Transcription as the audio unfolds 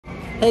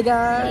Hey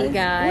guys. Hey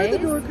guys. We're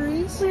the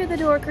Dorkeries. We're the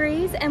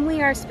Dorkeries, and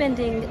we are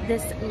spending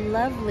this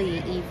lovely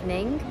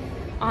evening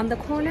on the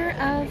corner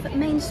of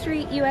Main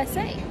Street,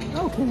 USA.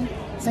 Okay.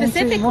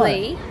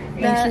 Specifically,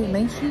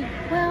 Main Street?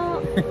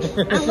 Well,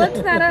 I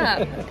looked that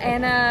up,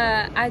 and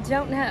I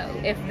don't know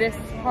if this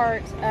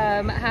part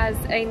has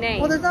a name.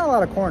 Well, there's not a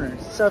lot of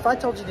corners. So if I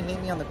told you to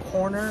meet me on the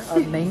corner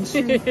of Main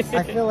Street,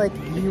 I feel like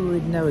you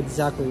would know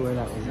exactly where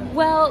that was at.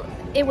 Well,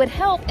 it would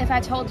help if I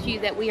told you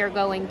that we are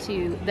going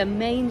to the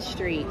Main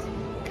Street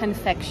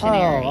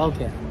Confectionary. Oh,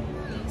 okay.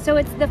 So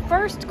it's the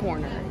first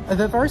corner.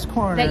 The first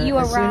corner That you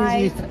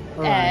arrive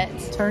at.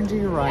 Turn to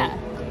your right.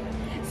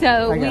 Yeah.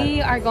 So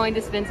we are going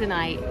to spend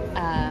tonight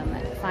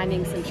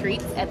finding some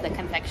treats at the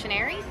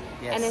Confectionary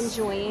and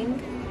enjoying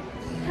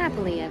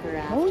happily ever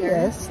after. Oh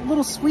yes, a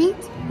little sweet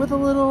with a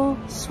little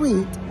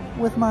sweet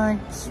with my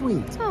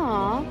sweet.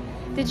 Aw.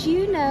 Did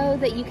you know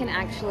that you can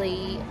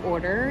actually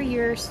order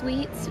your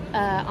sweets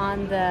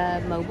on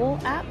the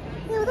mobile app?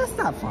 Yeah, that's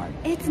not fun.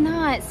 It's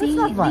not. See,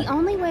 not fun. The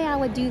only way I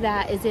would do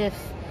that is if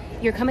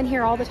you're coming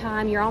here all the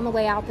time, you're on the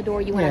way out the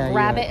door, you want to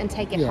grab it and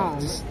take it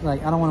home. Just,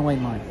 like, I don't want to wait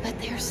in line. But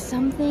there's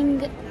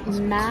something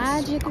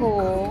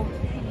magical.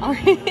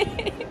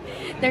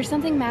 There's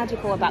something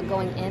magical about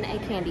going in a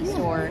candy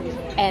store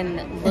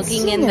and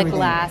looking in the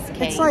glass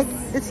case.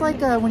 It's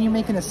like when you're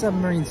making a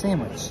submarine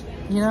sandwich.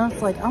 You know,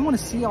 it's like I want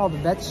to see all the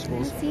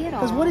vegetables. See it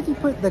all. Because what if you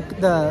put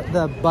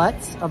the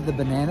butts of the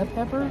banana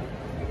pepper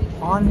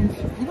on?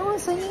 You know what I'm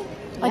saying?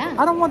 Like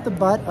I don't want the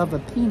butt of a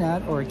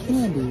peanut or a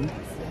candy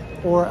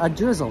or a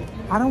drizzle.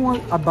 I don't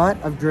want a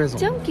butt of drizzle.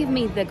 Don't give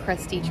me the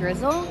crusty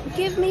drizzle.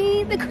 Give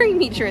me the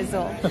creamy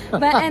drizzle.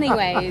 But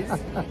anyways,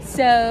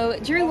 so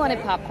Drew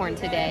wanted popcorn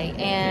today,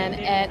 and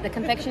at the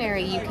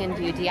Confectionary you can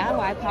do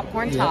DIY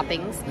popcorn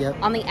toppings.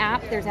 On the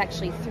app there's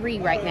actually 3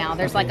 right now.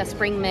 There's like a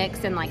spring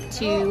mix and like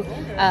 2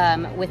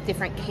 with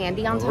different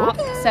candy on top,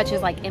 such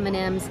as like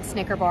M&M's,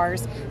 Snicker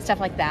bars, stuff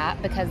like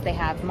that, because they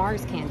have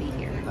Mars candy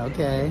here.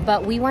 Okay.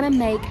 But we want to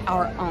make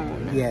our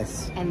own.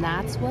 Yes. And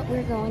that's what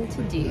we're going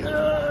to do.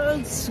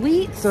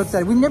 Sweets. So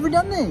excited. We've never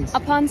done these.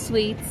 Upon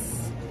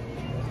sweets.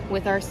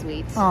 With our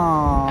sweets.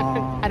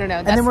 Aww. I don't know.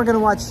 And then we're going to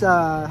watch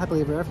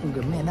Happily Ever After and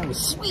go, man, that was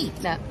sweet.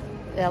 No,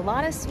 a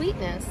lot of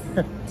sweetness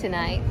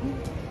tonight.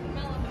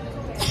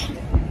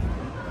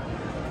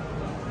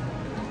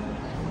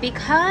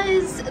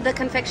 Because the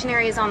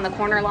Confectionary is on the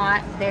corner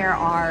lot, there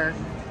are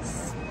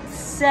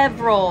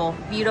several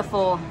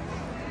beautiful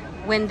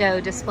window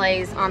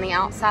displays on the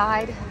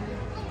outside,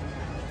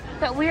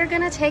 but we're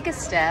gonna take a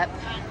step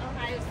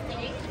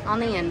on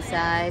the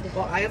inside.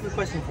 Well, I have a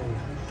question for you.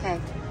 Okay.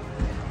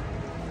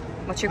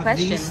 What's your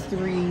question? These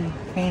 3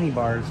 candy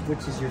bars,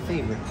 which is your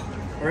favorite?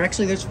 Or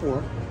actually, there's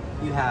 4.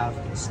 You have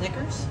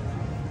Snickers,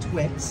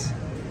 Twix,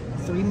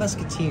 3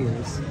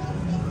 Musketeers,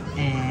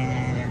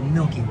 and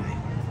Milky Way.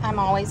 I'm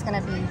always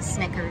gonna be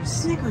Snickers.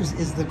 Snickers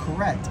is the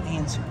correct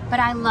answer. But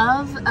I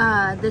love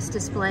this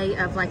display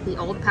of like the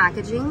old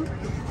packaging.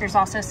 There's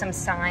also some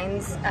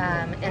signs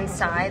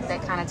inside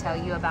that kind of tell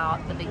you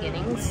about the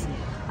beginnings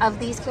of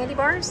these candy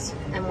bars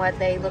and what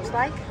they looked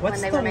like when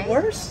they were made.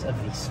 What's the worst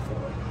of these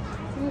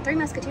 4? 3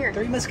 Musketeers.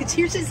 3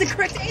 Musketeers is the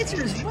correct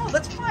answer as well.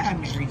 That's why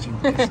I'm reaching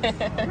this.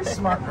 You're a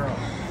smart girl.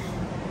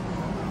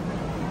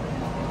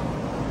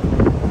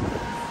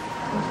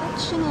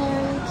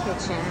 Confectionary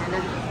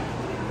Kitchen.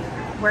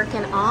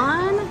 Working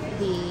on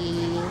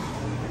the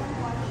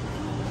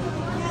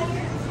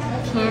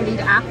candied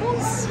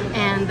apples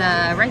and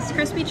the Rice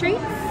Krispie treats.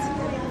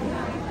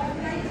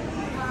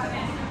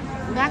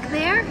 Back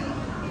there,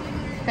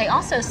 they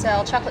also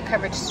sell chocolate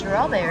covered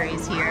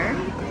strawberries here.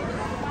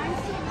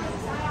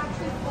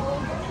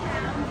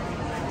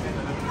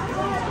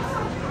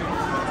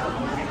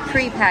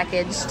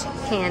 Pre-packaged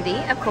candy,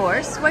 of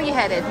course. Where are you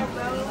headed?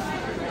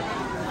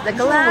 The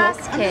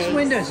glass case. I'm just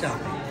window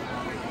shopping.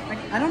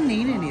 I don't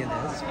need any of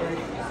this, but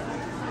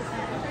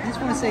I just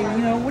want to say,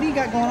 you know, what do you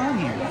got going on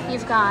here?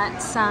 You've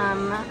got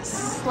some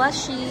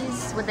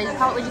slushies. Would you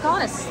call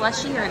it a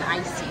slushie or an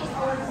icy?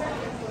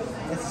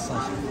 It's a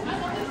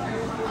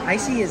slushie.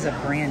 Icy is a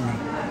brand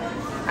name.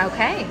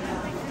 Okay.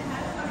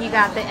 You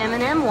got the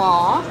M&M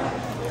wall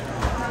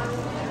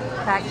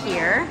back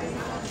here.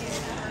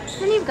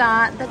 Then you've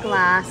got the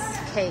glass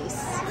case.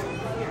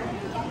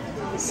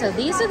 So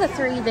these are the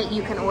 3 that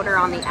you can order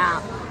on the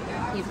app.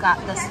 You've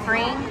got the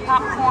spring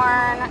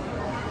popcorn,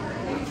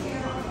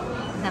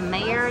 the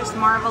Mayor's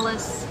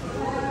Marvelous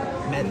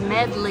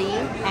Medley,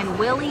 and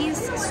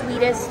Willie's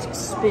Sweetest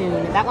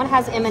Spoon. That one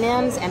has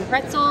M&Ms and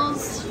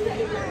pretzels.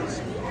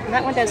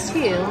 That one does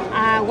too.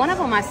 One of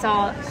them I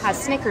saw has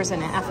Snickers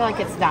in it. I feel like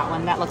it's that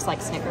one. That looks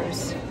like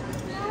Snickers.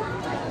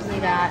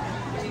 You got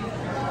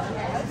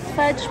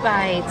fudge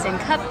bites and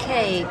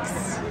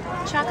cupcakes,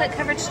 chocolate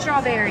covered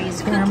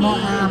strawberries,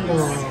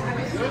 cookies.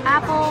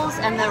 Apples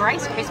and the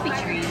Rice Krispie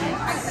treats.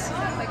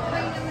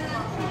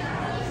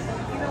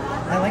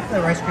 I like the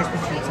Rice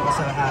Krispie treats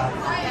also have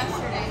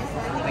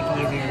like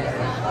either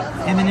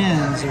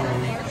M&Ms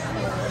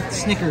or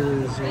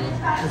Snickers or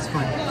it's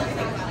fun.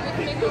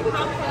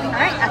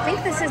 Alright, I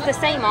think this is the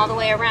same all the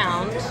way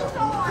around.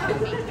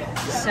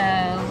 So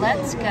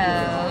let's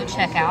go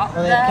check out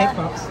Oh, they have cake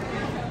pops.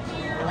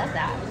 I love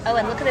that. Oh,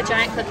 and look at the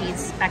giant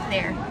cookies back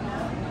there.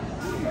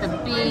 The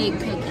big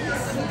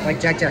cookies. Like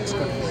Jack Jack's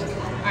cookies.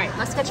 All right,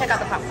 let's go check out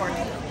the popcorn.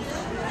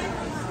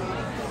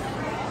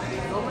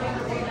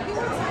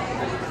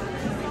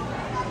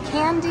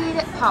 Candied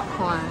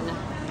popcorn.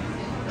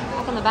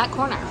 Back in the back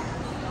corner.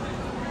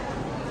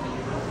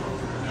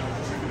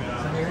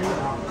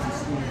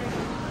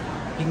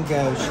 You can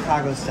go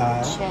Chicago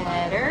style.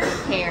 Cheddar,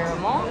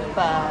 caramel,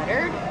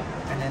 buttered,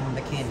 And then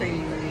the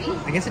candy. fruity.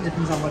 I guess it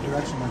depends on what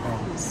direction they're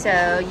going.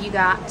 So you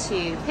got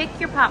to pick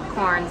your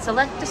popcorn,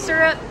 select a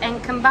syrup,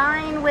 and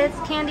combine with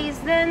candies,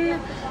 then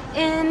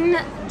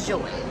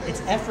enjoy. It's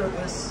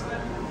effortless,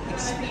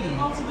 expedient,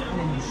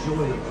 and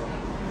enjoyable.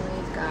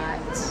 We've got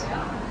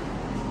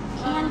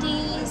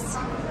candies.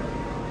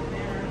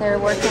 They're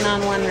working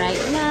on one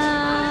right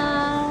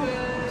now.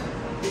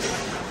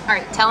 All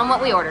right, tell them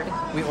what we ordered.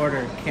 We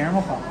ordered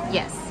caramel popcorn,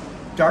 Yes.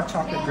 dark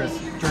chocolate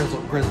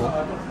drizzle,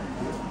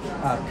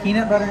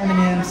 peanut butter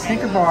M&Ms,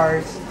 Snicker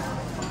bars,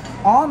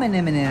 almond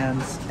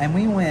M&Ms, and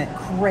we went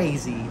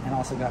crazy and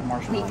also got We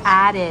marshmallows.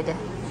 added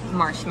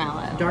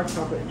marshmallow. Dark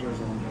chocolate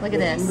drizzle. Look at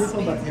this. This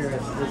whole about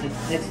Paris was an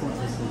excellent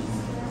decision.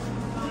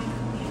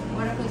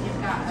 What if we just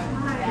got a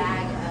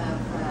bag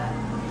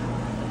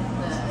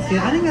of See, I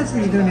think that's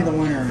going to be the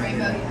winner. I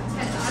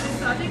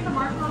think the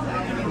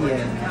marshmallows.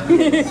 Yeah.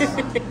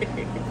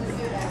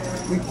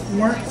 We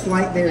weren't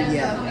quite there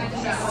yet.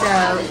 So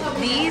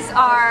these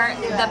are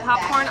the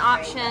popcorn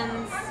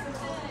options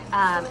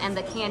and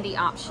the candy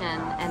option,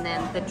 and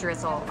then the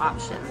drizzle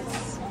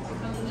options.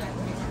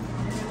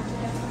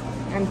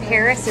 And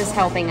Paris is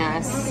helping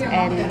us,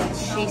 and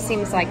she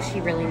seems like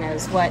she really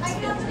knows what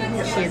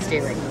she is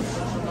doing.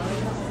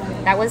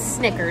 That was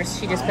Snickers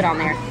she just put on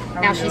there.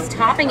 Now she's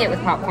topping it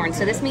with popcorn,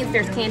 so this means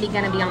there's candy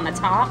going to be on the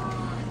top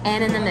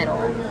and in the middle.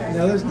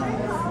 No, there's not.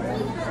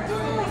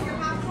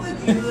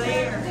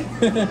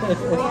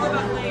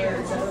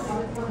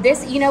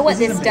 This, you know what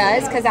this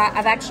does? Because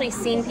I've actually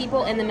seen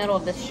people in the middle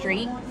of the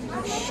street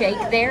shake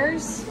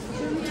theirs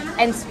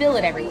and spill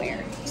it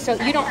everywhere. So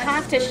you don't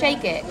have to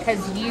shake it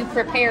because you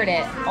prepared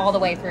it all the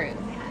way through.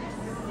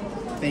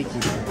 Thank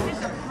you.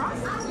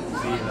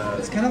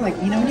 It's kind of like,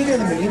 you know when you go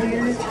to the movie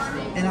theaters,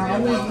 and I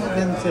always want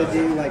them to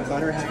do like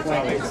butter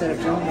halfway instead of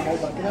filling the whole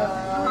bucket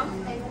up.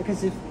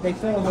 Because if they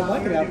fill the whole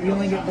bucket up, you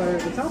only get butter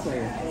at the top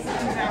layer.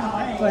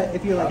 But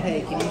if you're like,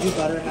 hey, can you do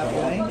butter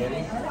halfway?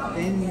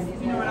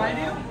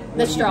 Then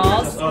The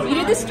straws. You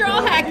do the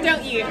straw hack,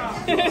 don't you?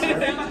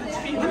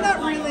 I'm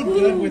not really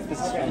good with the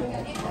straw.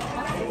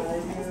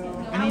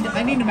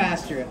 I need to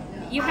master it.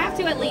 You have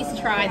to at least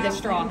try the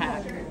straw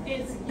hack.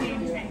 It's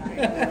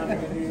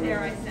dare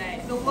I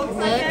say. The looks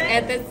Look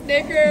at the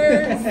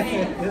Snickers.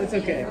 It's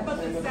okay. but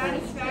the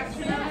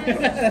satisfaction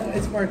of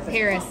It's worth it.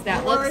 Paris,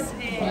 that looks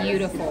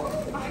beautiful.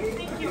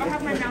 Thank you. I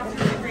have my mouth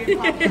really great.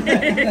 I'm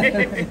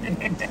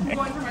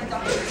going for my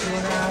doctor.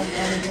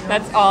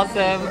 That's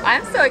awesome.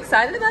 I'm so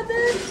excited about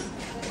this.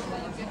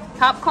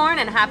 Popcorn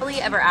and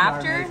happily ever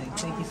after. Amazing.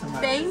 Thank you so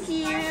much. Thank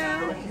you.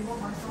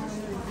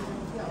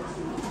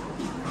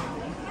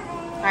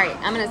 All right,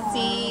 I'm gonna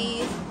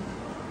see.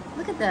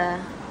 Look at the,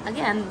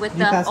 again, with You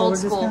the pass old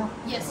over school. discount?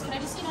 Yes, can I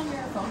just see it on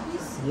your phone,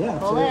 please? Yeah,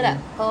 Pull it absolutely. up,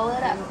 pull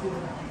it up.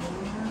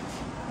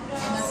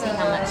 Let's see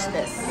how much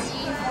this.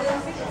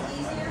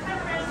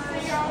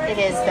 It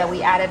is that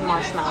we added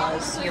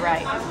marshmallows, you're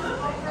right.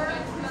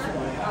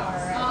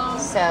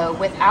 So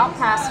without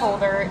pass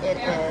holder, it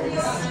is,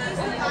 It's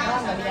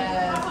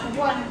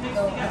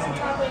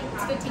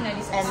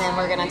 $15.96. and then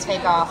we're gonna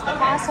take off the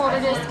pass holder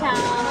discount.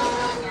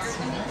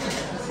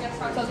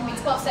 So it's gonna be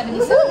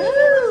 $12.77.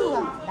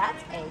 Woohoo!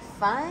 That's a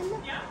fun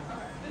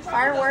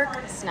firework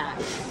snack.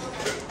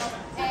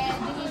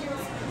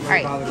 All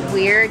right,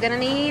 we're gonna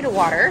need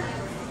water.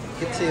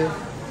 Get two.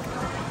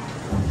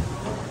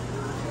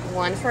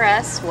 One for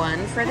us,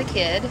 one for the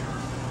kid.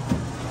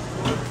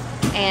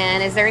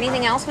 And is there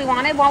anything else we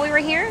wanted while we were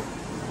here?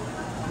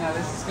 No,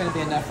 this is going to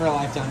be enough for a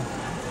lifetime.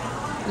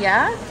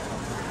 Yeah?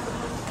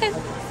 Okay.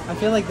 I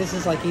feel like this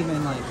is like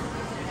even like,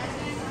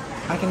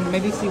 I can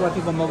maybe see why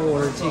people mobile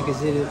order too,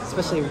 because it,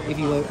 especially if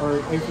you or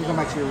if you go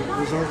back to your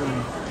resort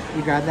room,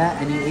 you grab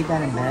that and you eat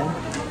that in bed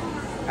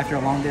after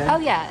a long day. Oh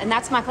yeah, and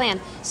that's my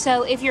plan.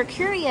 So if you're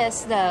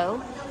curious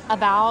though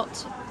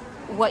about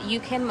what you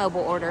can mobile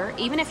order,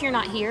 even if you're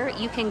not here,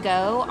 you can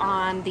go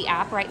on the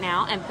app right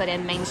now and put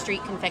in Main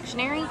Street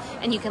Confectionary,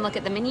 and you can look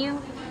at the menu.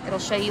 It'll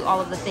show you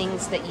all of the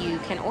things that you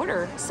can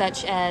order,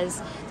 such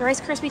as the Rice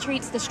Krispie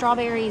treats, the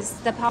strawberries,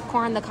 the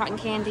popcorn, the cotton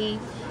candy.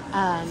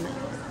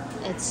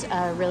 It's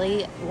a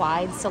really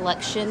wide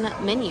selection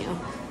menu.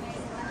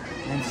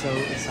 I'm so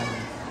excited.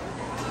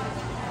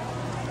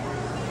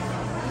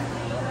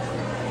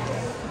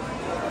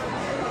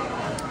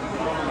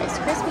 Rice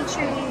Krispie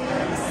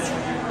treats.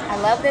 I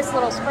love this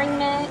little spring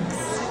mix.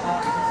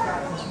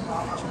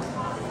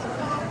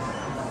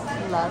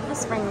 Love the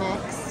spring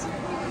mix.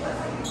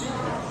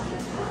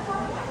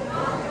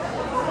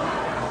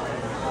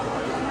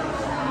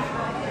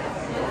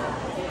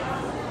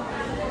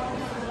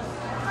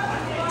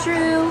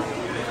 Drew,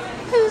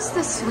 who's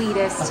the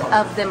sweetest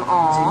of them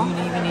all? Do you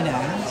even need to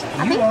ask?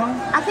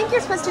 I think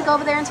you're supposed to go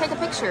over there and take a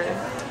picture.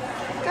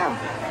 Go.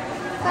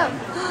 Go.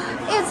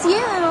 It's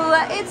you.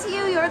 It's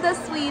you. You're the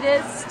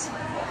sweetest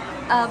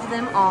of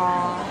them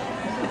all.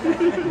 You're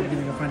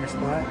gonna go find your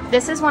spot?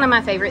 This is one of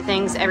my favorite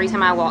things every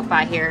time I walk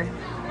by here.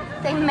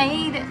 They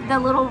made the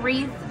little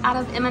wreath out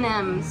of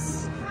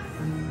M&Ms.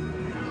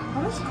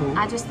 Oh, that's cool.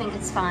 I just think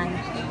it's fun.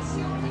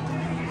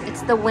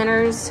 It's the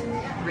winner's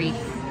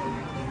wreath.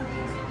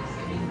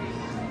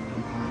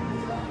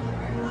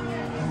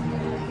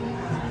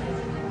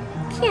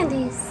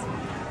 Candies.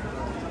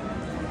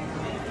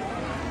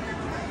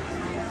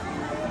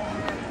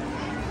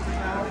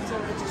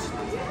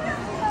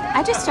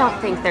 I just don't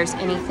think there's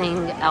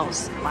anything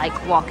else like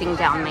walking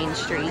down Main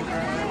Street.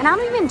 And I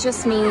don't even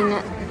just mean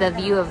the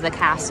view of the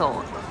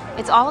castle.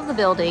 It's all of the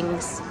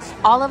buildings,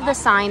 all of the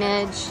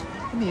signage,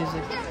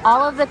 Music.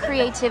 all of the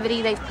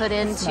creativity they've put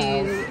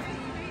into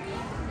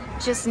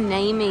just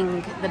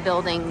naming the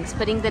buildings,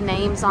 putting the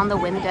names on the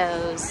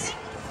windows.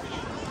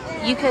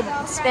 You could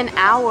spend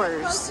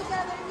hours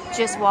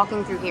just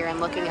walking through here and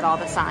looking at all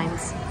the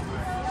signs.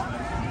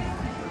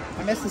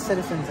 I miss the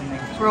citizens in Main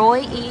Street. Roy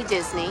E.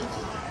 Disney,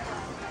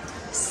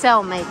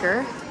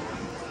 Cellmaker,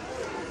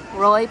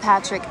 Roy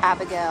Patrick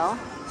Abigail,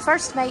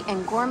 First Mate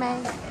and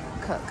Gourmet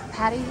Cook,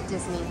 Patty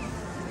Disney.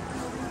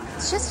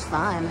 It's just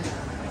fun.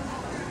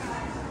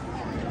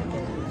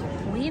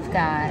 We've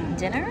got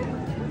dinner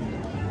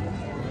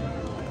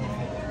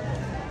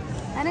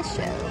and a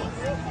show.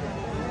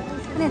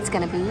 And it's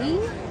gonna be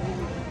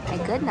a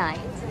good night.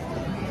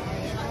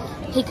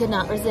 He could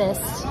not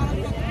resist.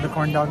 The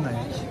corn dog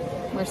night.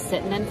 We're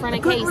sitting in front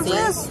of couldn't Casey's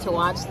resist. to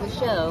watch the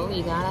show.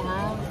 You gotta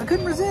have. I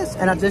couldn't resist.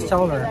 And I just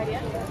told her,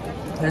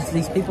 there's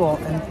these people,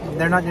 and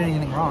they're not doing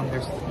anything wrong.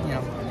 There's, you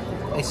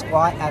know, they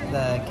squat at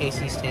the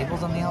Casey's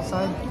tables on the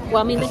outside.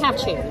 Well, I mean, they have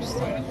chairs.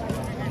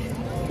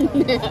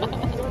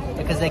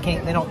 Because they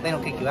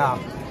don't kick you out.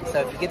 So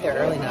if you get there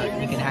early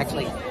enough, you can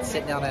actually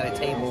sit down at a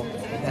table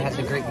that has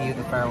a great view of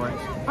the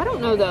fireworks. I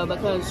don't know though,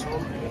 because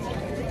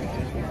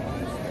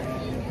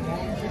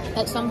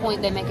at some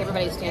point they make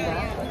everybody stand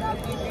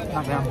up.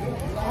 Not them.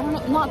 I don't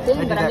know, not them,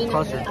 They do but that I mean,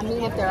 closer.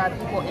 if there are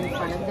people in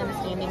front of them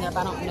standing up,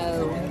 I don't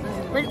know.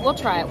 We'll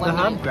try it The one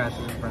hub night. grass is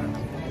in front of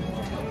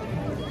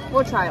them.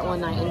 We'll try it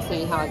one night and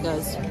see how it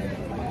goes.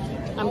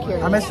 I'm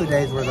curious. I miss the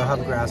days where the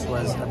hub grass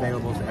was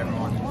available to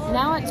everyone.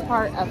 Now it's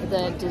part of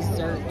the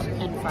dessert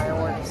and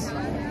fireworks.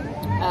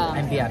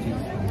 And VIP.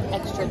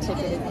 Extra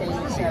ticketed thing,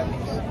 so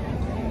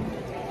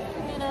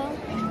you know,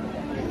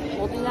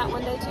 we'll do that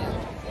one day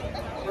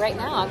too. Right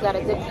now I've got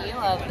a good view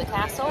of the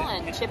castle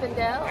and Chip and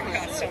Dale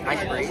and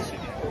Nice breeze.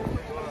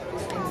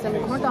 some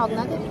corn dog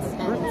nuggets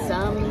and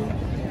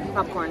some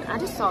popcorn. I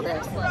just saw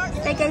this.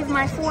 They gave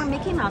my 4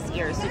 Mickey Mouse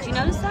ears. Did you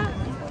notice that?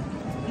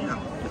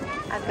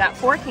 I've got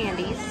 4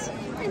 candies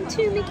and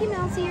 2 Mickey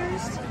Mouse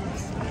ears.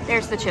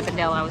 There's the Chip and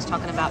Dale I was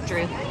talking about,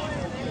 Drew.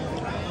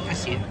 I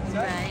see it.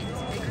 Right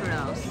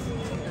across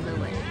the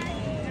way.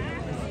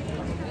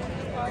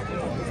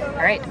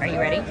 All right, are you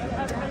ready?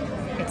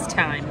 It's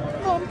time.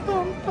 Bum,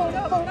 bum, bum,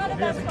 bum.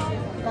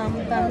 Bum,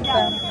 bum,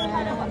 bum,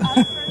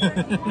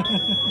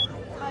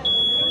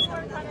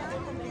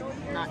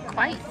 Not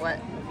quite what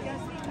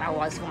I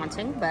was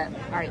wanting, but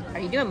all right. Are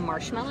you doing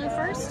marshmallow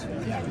first? Are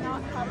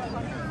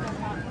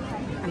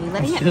you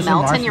letting it It's just a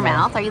melt in your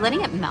marshmallow. mouth? Are you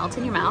letting it melt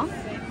in your mouth?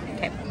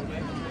 Okay.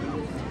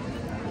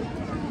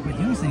 But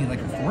you almost need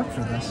like a fork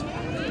for this.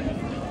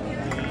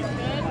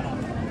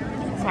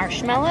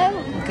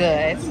 Marshmallow,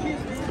 good.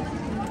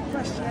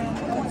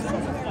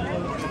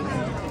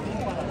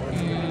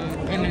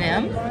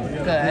 M&M,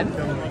 good.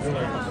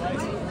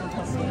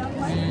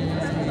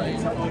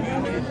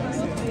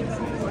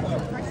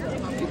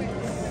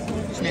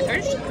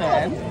 Snickers,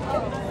 good.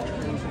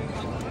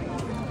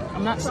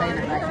 I'm not saying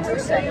it right, I'm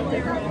just saying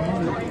it.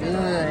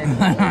 Good.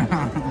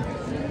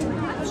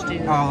 Let's do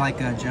Oh, like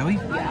Joey?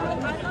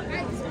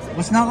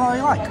 What's not all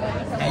you like?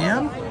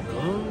 Ham?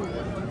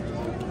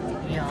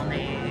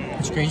 yummy.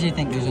 It's crazy to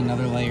think there's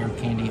another layer of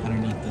candy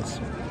underneath this.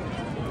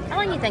 How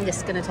long do you think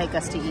it's going to take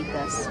us to eat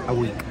this? A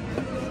week.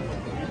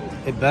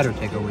 It better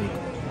take a week.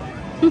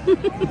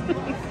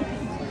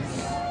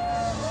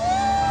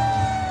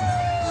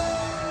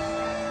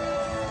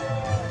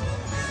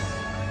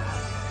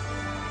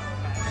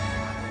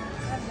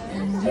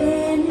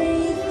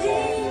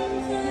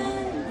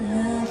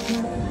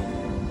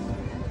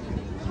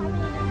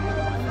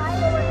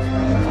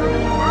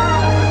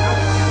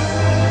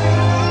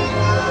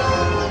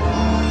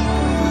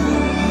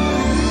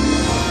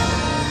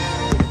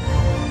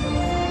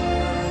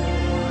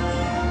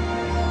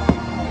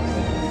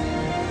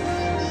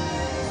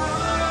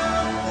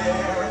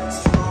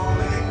 There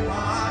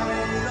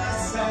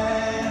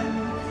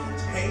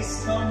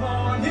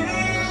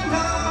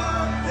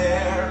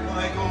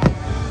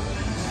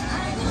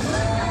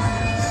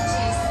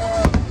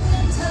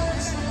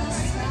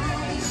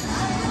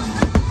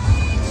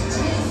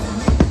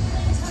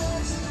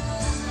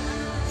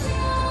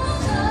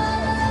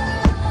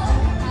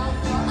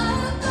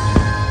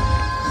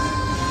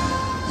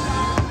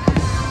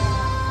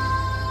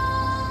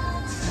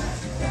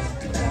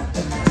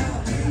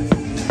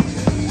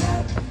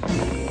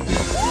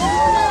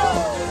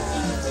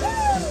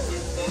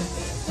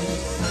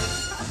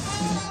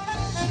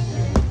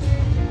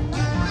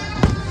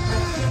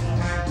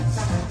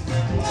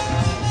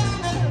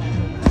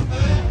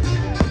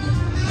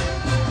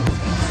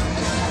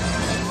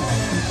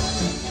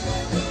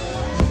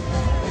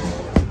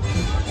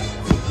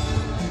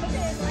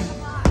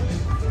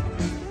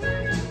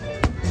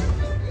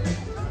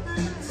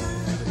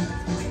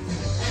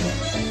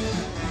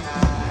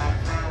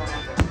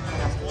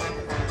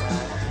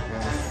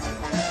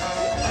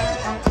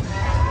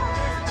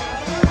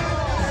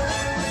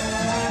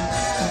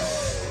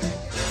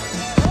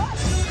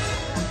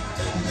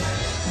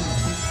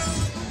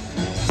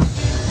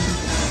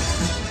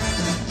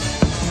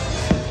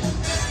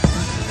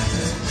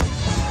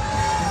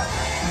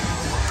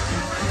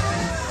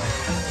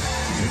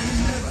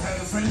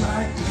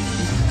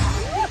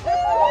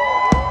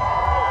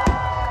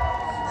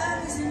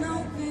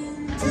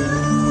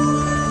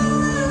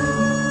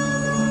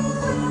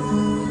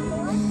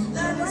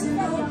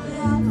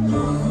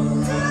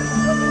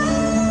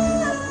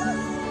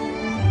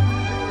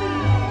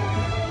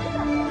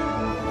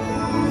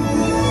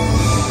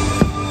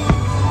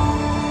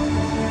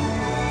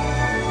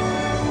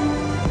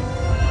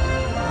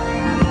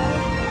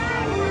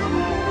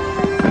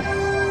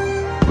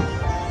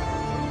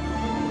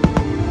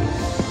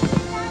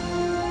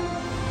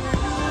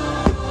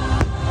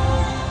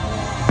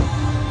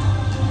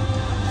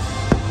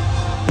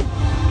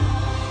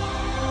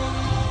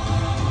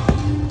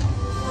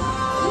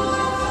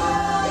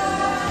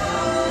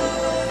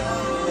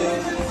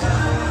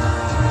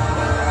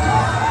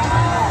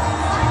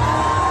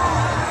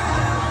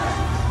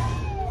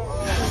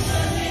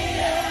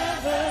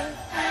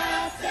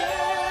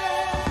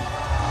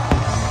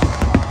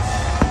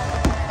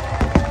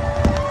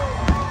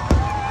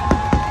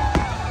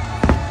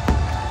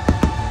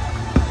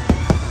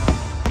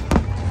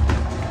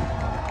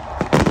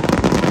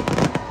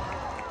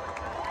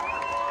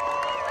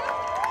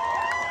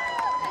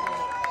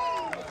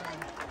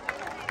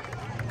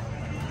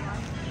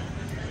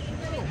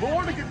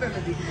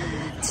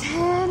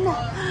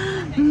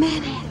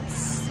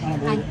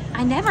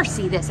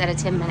see this at a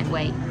 10-minute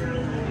wait.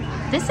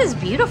 This is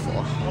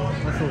beautiful.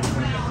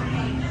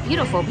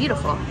 Beautiful,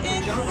 beautiful.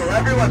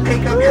 Everyone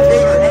pick up your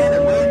favorite hand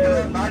and wave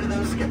goodbye to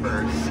those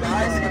skippers.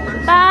 Bye,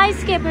 skippers. Bye,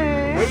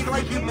 skippers. Wave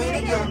like you mean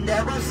it, you'll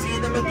never see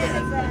them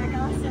again.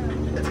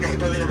 That's okay,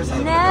 probably never saw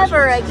them.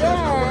 Never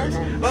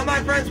again. Well,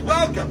 my friends,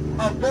 welcome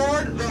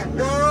aboard the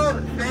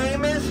world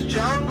famous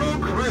Jungle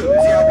Cruise.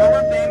 Yeah,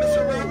 we're famous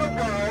around the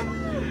world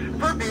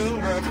for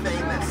being world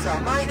famous. So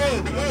my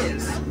name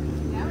is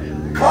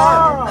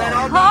Carl. And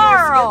I'll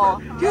Carl.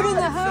 be Get in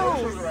the social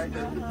house.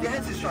 director,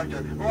 dance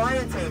instructor,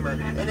 lion tamer.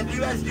 And if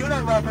you guys do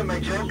not laugh at my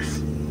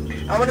jokes,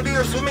 I want to be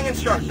your swimming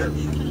instructor.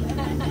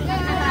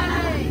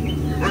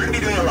 We're going to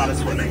be doing a lot of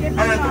swimming.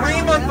 On a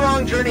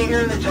 3-month-long journey here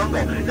in the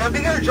jungle. Now, if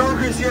you got a jungle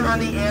cruise here on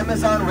the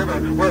Amazon River,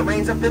 where it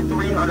rains up to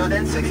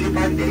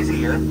 365 days a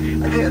year,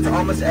 I think it's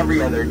almost every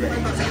other day.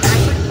 I'm not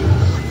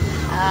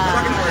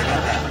going to worry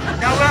about that.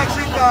 Now, we're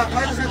actually,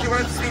 pilots actually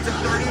run at speeds of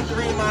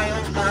 33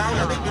 miles per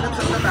hour. They get up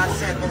some of the fast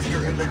samples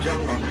here in the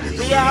jungle.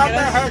 So yeah, out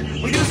the head,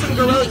 we do some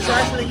gorilla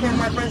tracks when they came.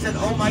 My friend said,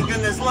 oh my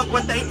goodness, look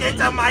what they did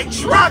to my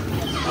truck!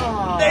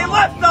 They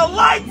left the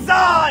lights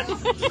on!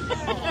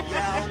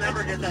 Yeah, I'll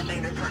never get that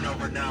thing to turn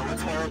over now.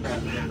 It's horrible.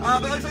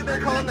 But it looks like they're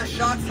calling the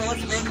shots, so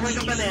let's make like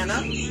a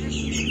banana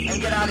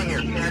and get out of here.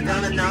 And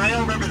down the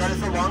Nile River, that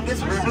is the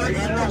longest river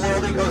in the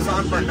world. It goes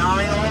on for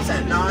miles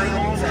and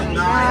miles and miles and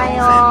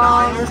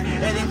miles.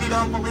 And if you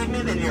don't believe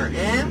me, then you're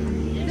in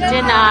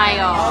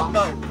Denial.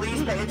 Oh,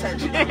 please pay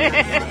attention. Bull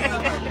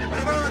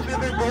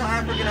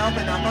African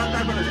elephant. Now, fun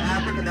fact about those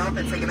African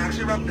elephants, they can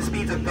actually run up to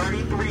speeds of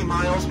 33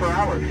 miles per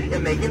hour,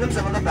 and making them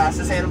some of the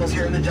fastest animals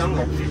here in the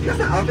jungle. Because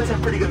the elephants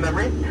have pretty good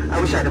memory. I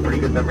wish I had a pretty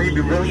good memory. It'd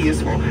be really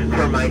useful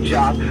for my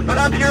job. But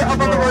up here, up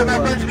on the road, my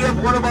friends, we have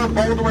one of our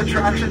bolder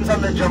attractions on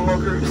the Jungle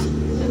Cruise.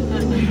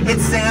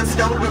 It's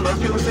sandstone, but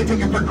most people still take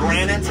it for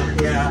granite.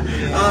 Yeah.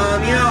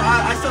 You know,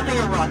 I still think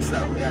it rocks,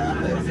 though. Yeah.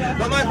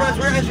 But my friends,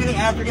 we're entering the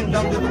African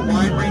jungle with a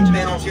wide range of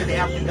animals here in the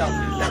African jungle.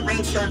 That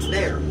range starts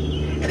there,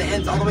 and it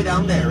ends all the way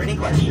down there. Any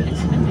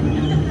questions?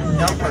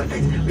 No,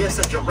 perfect. We have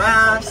some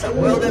giraffes, some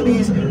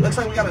wildebeest. Looks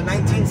like we got a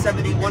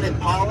 1971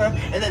 Impala.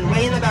 And then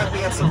way in the back, we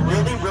have some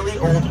really, really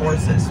old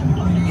horses.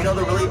 You know,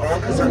 they're really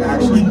old because they're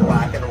actually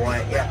black and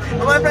white. Yeah.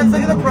 But my friends,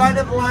 look at the pride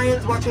of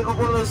lions watching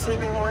over one of those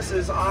sleeping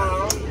horses.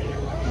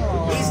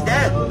 He's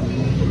dead.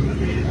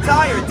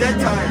 Tired, dead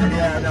tired.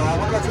 Yeah, no, I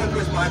wonder what's going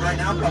through his mind right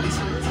now. Probably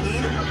some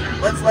tea.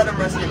 Let's let him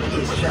rest in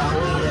peace, shall we?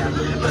 Yeah.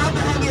 But I'm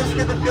the heaviest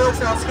Skipper Felix.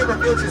 Now, Skipper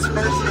Felix's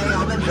first day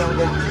on the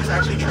Jungle Cruise.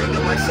 Actually trained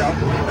him myself.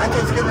 I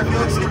told Skipper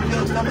Felix,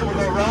 nothing will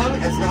go wrong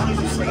as long as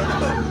you stay in the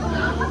boat.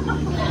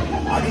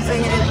 Obviously,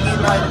 he didn't heed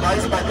my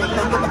advice, but I think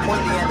he'll get the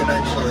point at the end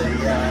eventually.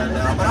 Yeah,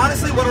 no. But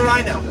honestly, what do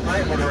I know?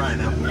 Right? What do I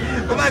know?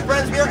 But my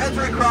friends, we are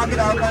entering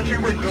crocodile country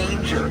where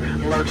danger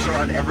lurks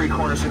around every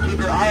corner. So keep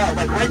your eye out.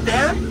 Like right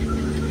there,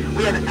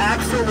 we have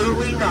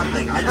absolutely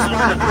nothing. I just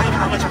wanted to prove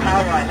how much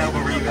power I have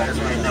over you guys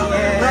right now.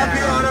 But up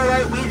here on our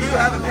right, we do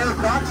have a pair of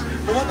Crocs.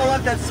 The one on the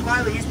left, that's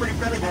Smiley. He's pretty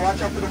friendly, but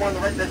watch out for the one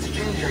on the right, that's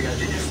Ginger. Yeah,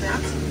 Ginger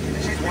snaps,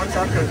 and she's one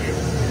soft cookie.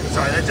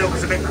 Sorry, that joke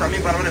was a bit crummy,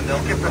 but I'm going to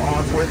milk it for all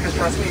it's worth, because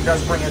trust me, it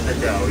does bring in the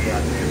dough, yeah.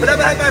 But up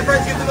ahead, my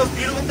friends, you have the most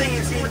beautiful thing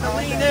you've seen with the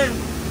lean in.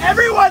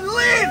 Everyone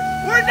lean!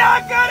 We're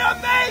not going to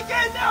make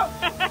it! No!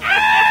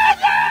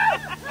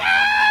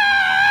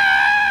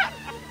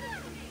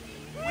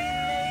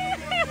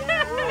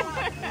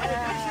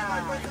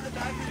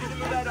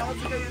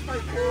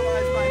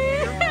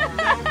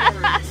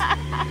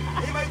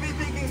 You might be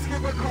thinking,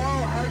 Skipper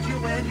Carl, how'd you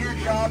land your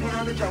job here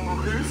on the Jungle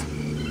Cruise?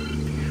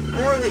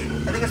 Poorly.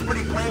 I think it's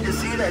pretty plain to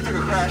see that I took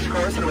a crash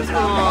course and it was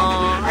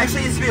half-off. I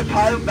actually used to be a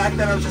pilot. Back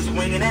then I was just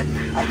winging it.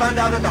 I found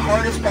out that the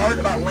hardest part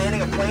about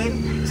landing a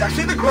plane is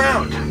actually the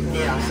ground.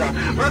 Yeah, so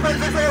my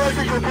friends, this is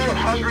like a pool of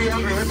hungry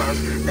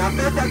hippos. Now,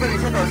 fair fact about these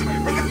hippos,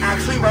 they can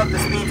actually run up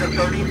to speeds of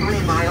 33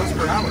 miles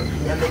per hour.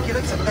 And they give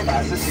it some of the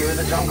fastest here in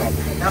the jungle.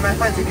 Now, my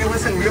friends, if you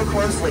listen real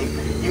closely,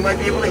 you might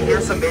be able to hear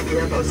some baby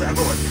hippos.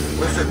 Everyone,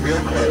 listen real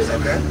close,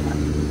 okay?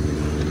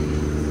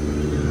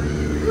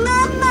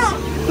 Mama!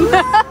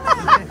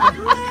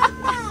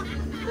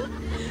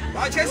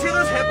 Wow, did you guys hear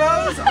those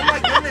hippos? Oh my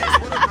goodness,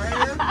 what a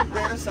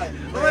rare sight.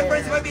 Well, my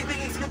friends, you might be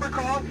thinking, Skipper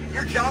Carl,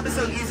 your job is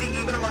so easy,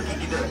 even a monkey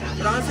can do it.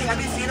 But honestly,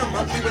 have you seen a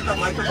monkey with a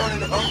microphone in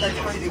the boat? That's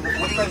crazy. What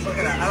are you guys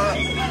looking at?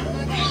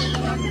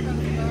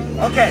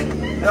 Okay,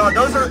 no,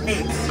 those are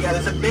apes. Yeah,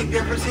 there's a big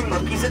difference between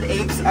monkeys and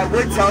apes. I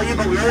would tell you,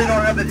 but we really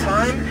don't have the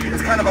time.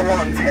 It's kind of a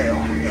long tail.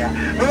 Yeah.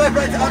 Well, my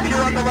friends, up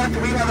here on the left,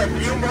 we have a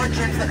few more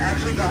chicks that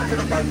actually got to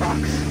the bud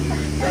box.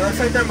 Yeah, looks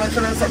like they're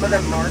munching on some of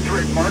them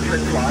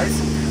margarine flies.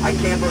 I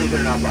can't believe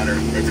they're not butter.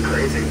 It's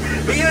crazy.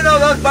 But you know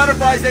those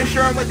butterflies, they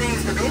sure aren't what they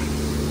used to be.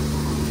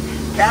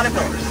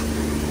 Caterpillars.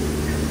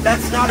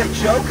 That's not a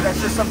joke,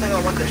 that's just something I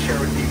wanted to share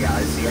with you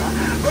guys, yeah?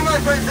 Well, my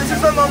friends, this is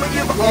the moment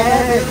you've all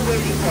been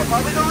waiting for.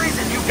 Probably the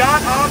reason you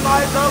got on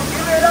my boat.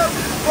 Give it up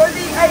for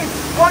the eighth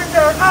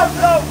wonder of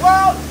the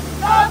world,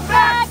 the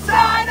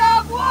backside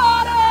of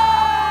water!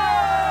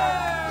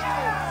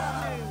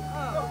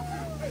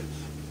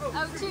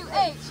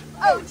 O2H,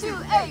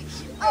 O2H,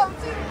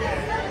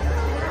 O2H.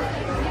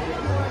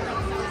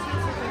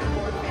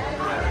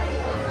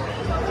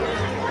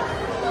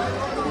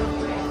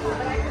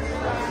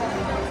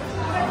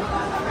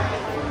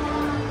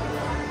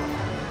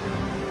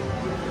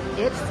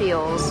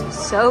 feels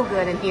so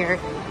good in here.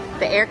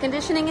 The air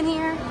conditioning in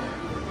here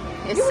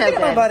is You so looking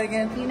good. at my butt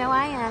again? You know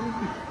I am.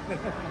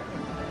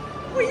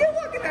 Well, you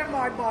looking at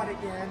my butt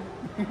again?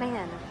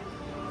 Man,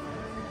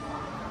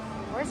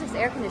 where's this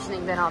air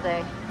conditioning been all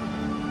day?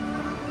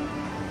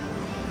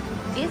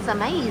 It's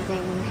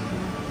amazing.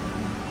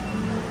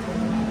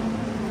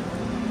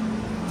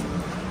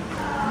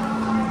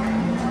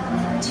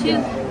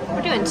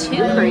 We're doing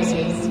 2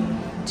 cruises.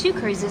 2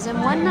 cruises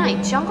in one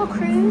night. Jungle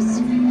cruise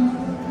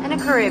and a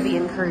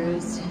Caribbean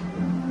cruise.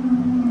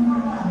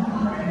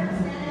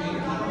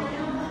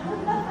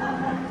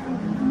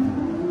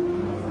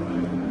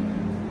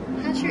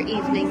 How's your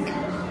evening?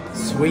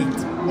 Sweet.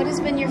 What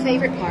has been your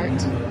favorite part?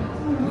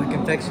 The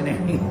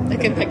confectionery. The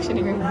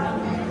confectionery.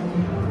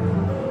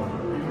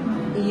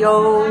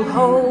 Yo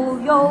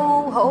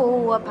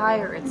ho, a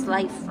pirate's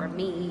life for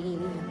me.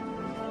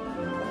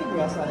 I think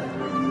we also had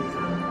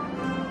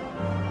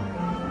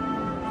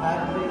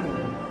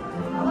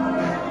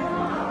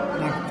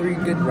like 3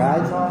 good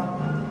rides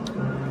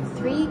on.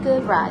 3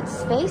 good rides.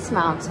 Space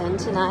Mountain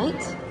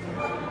tonight.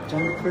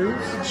 Jungle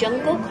Cruise.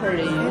 Jungle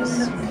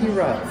Cruise.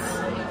 Pirates.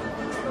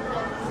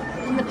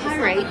 And the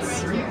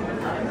Pirates.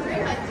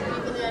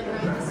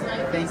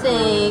 Thank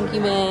Thank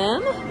you,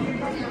 ma'am.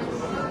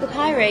 The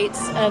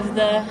Pirates of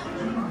the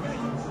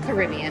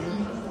Caribbean.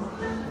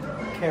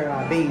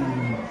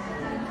 Caribbean.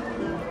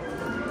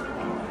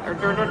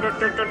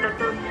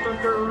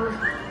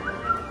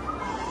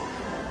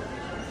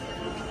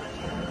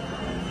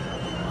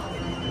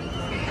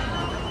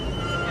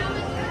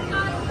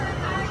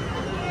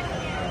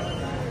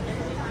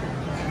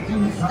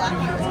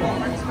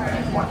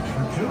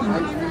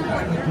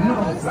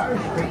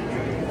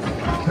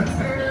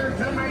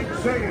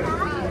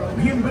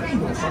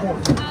 Bienvenidos a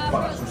bordo.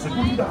 Para su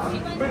seguridad,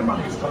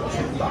 permanezcan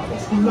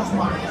sentados con las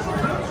manos,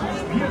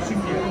 brazos, pies y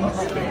piernas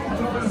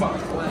dentro del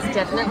barco. It's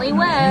definitely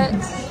wet.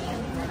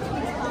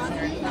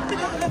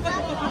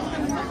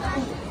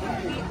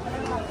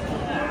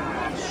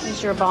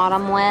 Is your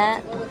bottom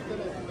wet?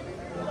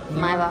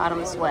 My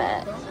bottom's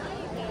wet.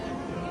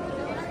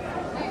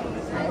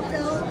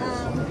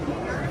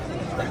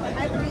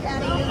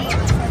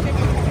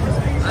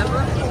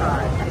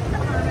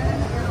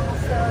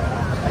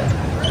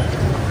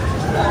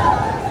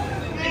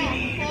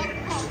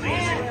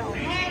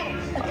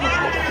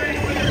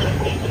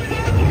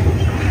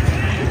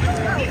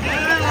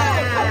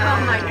 Oh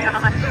my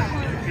gosh.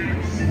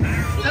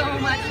 So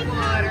much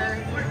water.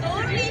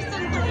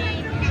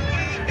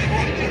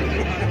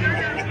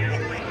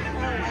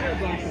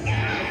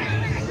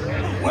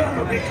 Where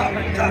are the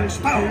Jack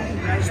Sparrow?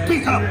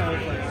 Speak up!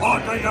 Or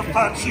do you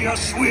fancy a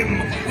swim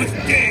with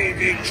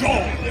Davy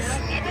Jones?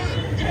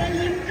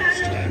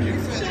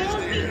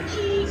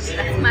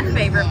 That's my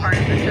favorite part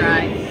of this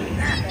ride.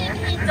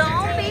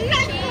 Don't be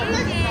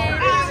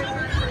cheated.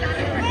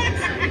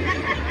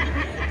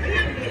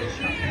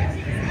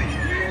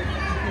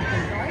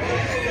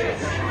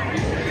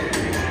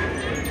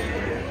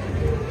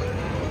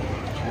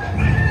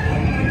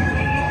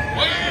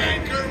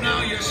 Anchor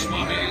now, you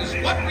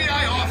smummies. What may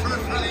I offer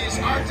for these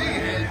hearty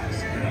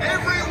heads?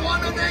 Every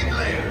one an egg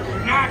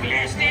layer. Not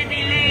less than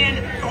me laying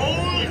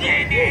golden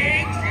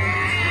eggs.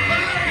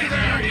 Hey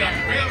there, you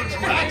bilge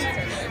rat.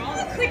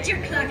 Oh, quit your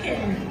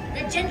clucking.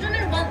 The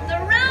gentlemen want the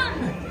rum.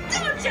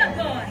 Don't you,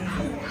 boy?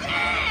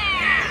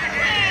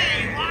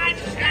 Hey,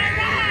 watch the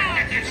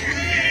rock!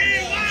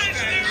 Hey, watch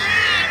the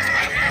rock!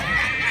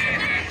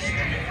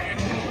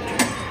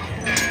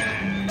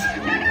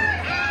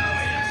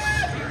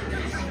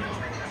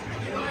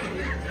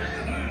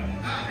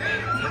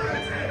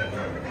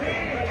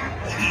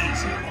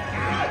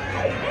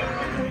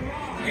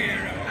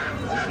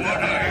 What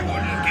I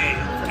wouldn't give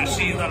to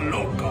see the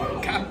local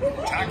Captain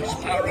Jack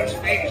Sparrow's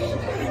face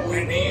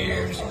when he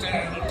hears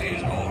that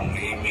there's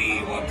only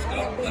me what's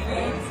got the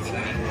most.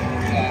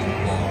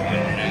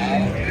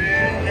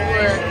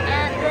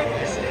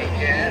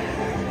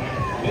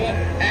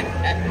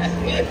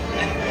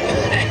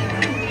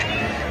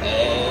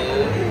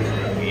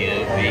 You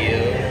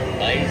feel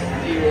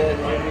feisty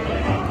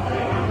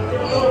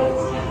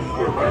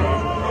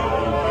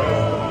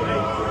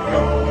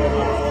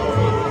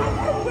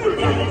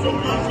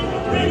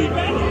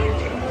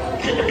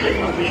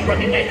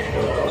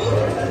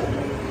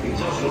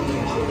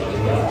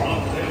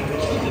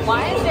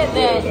Why is it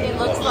that it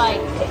looks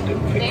like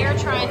they're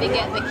trying to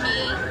get the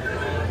key,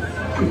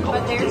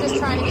 but they're just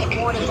trying to get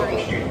more to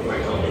drink?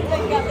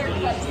 They got their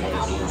cups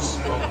out.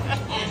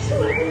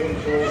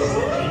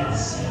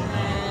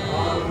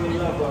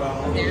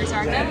 And there's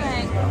our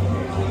nutmeg.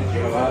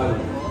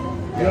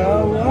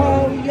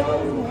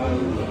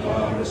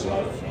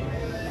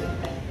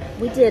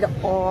 We did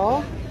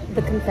all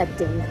the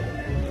confecting.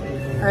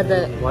 Or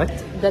the What?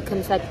 The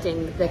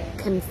confecting, the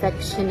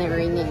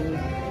confectionarying.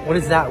 What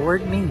does that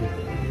word mean?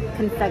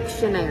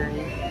 Confectionary.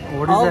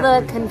 What does All that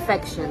the mean?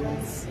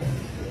 confections.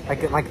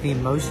 Like the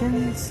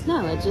emotions?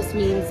 No, it just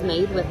means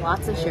made with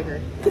lots of sugar.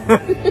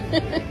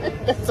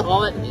 That's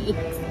all it means.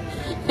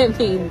 It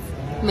means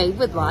made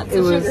with lots It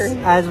of was, sugar.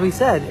 as we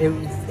said,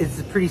 it's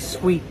a pretty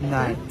sweet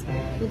night.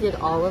 We did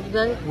all of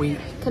the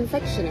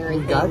confectionery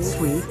We got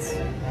sweets.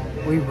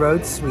 We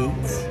rode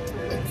sweets.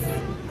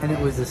 And it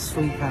was a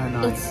sweet kind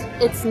of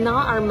night. It's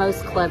not our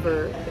most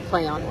clever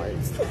play on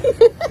words.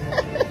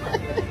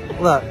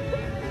 Look,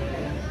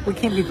 we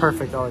can't be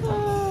perfect all the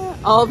time.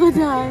 All the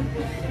time.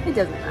 It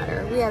doesn't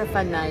matter. We had a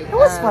fun night. It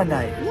was a fun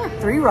night. Yeah.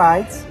 3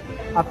 rides,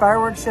 a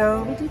fireworks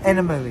show, and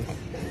a movie.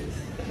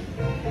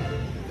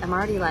 I'm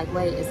already like,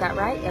 wait, is that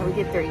right? Yeah, we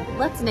did 3.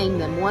 Let's name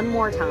them one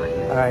more time.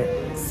 All right.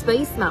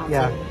 Space Mountain.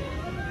 Yeah.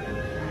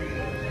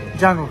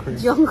 Jungle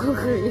Cruise. Jungle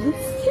Cruise.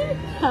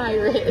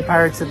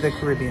 Pirates of the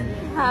Caribbean.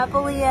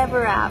 Happily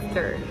Ever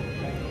After.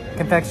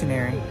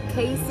 Confectionary.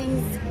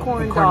 Casey's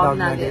corn dog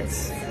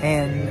nuggets.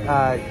 And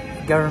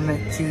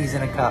government cheese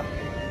in a cup.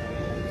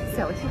 Is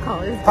that what you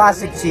call it?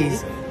 Plastic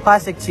cheese.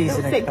 Plastic cheese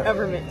in a cup.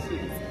 Government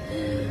cheese.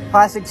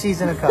 Plastic cheese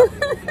in a cup.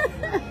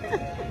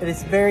 It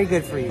is very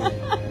good for you.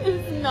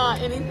 It's not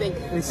anything.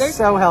 It's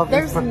so healthy.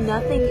 There's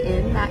nothing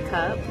in that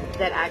cup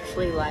that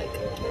actually like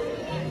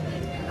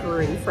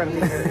grew from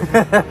the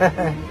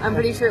earth. I'm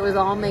pretty sure it was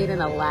all made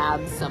in a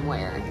lab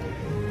somewhere.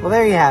 Well,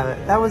 there you have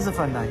it. That was a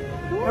fun night.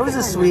 It was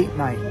a sweet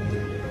night.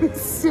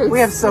 So we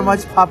have so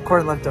much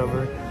popcorn left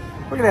over.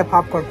 We're going to have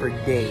popcorn for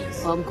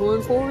days.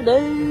 Popcorn for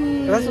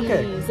days. That's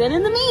okay. And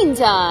in the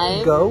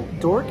meantime, go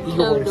dork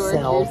yourself. Dork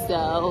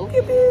yourself.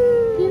 Pew, pew.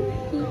 Pew,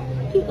 pew,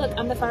 pew. Look,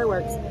 I'm the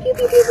fireworks. Pew,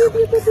 pew, pew, pew,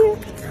 pew, pew, pew.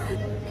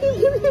 Pew,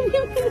 pew, pew,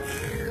 pew, pew.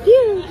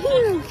 Pew,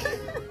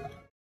 pew.